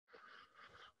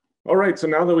All right, so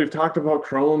now that we've talked about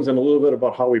Crohn's and a little bit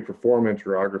about how we perform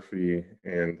enterography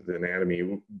and the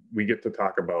anatomy, we get to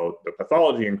talk about the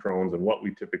pathology in Crohn's and what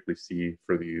we typically see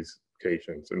for these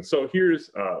patients. And so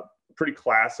here's a pretty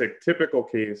classic, typical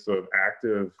case of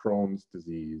active Crohn's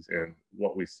disease and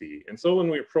what we see. And so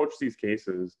when we approach these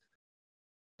cases,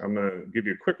 I'm going to give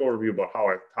you a quick overview about how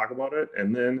I talk about it,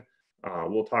 and then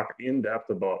we'll talk in depth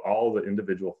about all the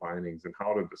individual findings and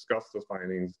how to discuss those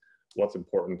findings, what's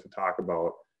important to talk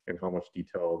about, and how much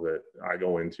detail that I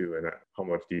go into and how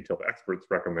much detail the experts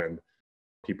recommend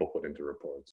people put into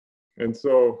reports. And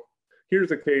so here's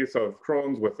a case of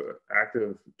Crohn's with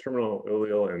active terminal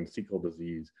ileal and cecal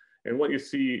disease. And what you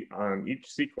see on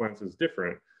each sequence is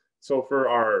different. So for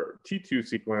our T2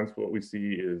 sequence, what we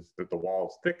see is that the wall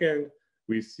is thickened.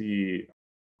 We see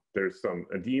there's some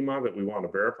edema that we want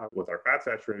to verify with our fat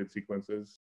saturated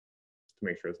sequences to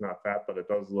make sure it's not fat, but it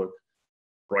does look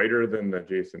brighter than the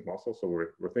adjacent muscle. So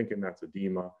we're thinking that's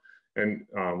edema. And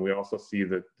we also see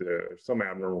that there's some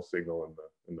abnormal signal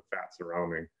in the fat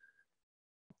surrounding.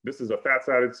 This is a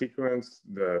fat-saturated sequence.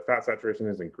 The fat saturation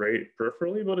isn't great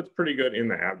peripherally, but it's pretty good in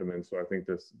the abdomen. So I think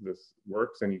this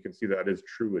works, and you can see that is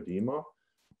true edema.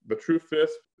 The true FISP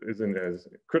isn't as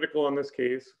critical in this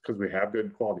case because we have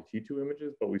good quality T2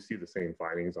 images, but we see the same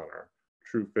findings on our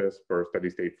true FISP or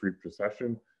steady-state free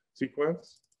precession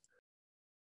sequence.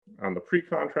 On the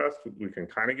pre-contrast, we can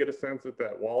kind of get a sense that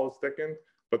that wall is thickened,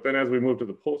 but then as we move to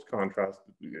the post-contrast,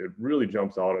 it really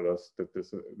jumps out at us that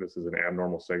this is an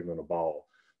abnormal segment of bowel.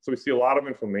 So we see a lot of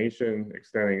inflammation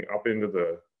extending up into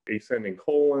the ascending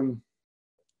colon,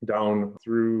 down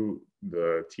through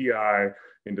the TI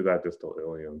into that distal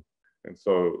ileum. And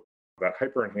so that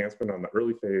hyperenhancement on the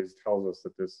early phase tells us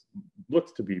that this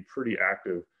looks to be pretty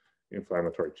active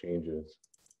inflammatory changes.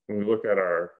 When we look at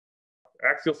our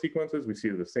axial sequences, we see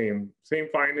the same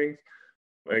findings.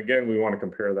 Again, we want to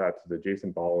compare that to the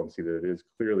adjacent bowel and see that it is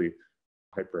clearly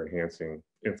hyperenhancing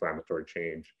inflammatory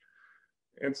change.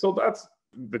 And so that's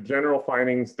the general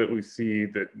findings that we see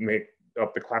that make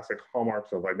up the classic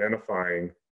hallmarks of identifying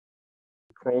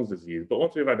Crohn's disease. But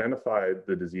once we've identified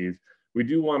the disease, we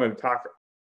do want to talk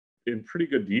in pretty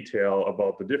good detail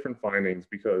about the different findings,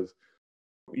 because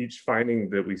each finding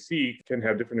that we see can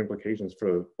have different implications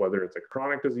for whether it's a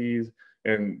chronic disease,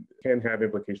 and can have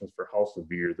implications for how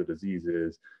severe the disease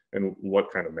is and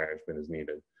what kind of management is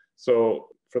needed. So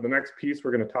for the next piece,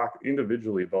 we're going to talk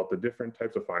individually about the different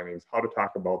types of findings, how to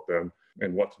talk about them,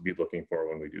 and what to be looking for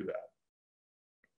when we do that.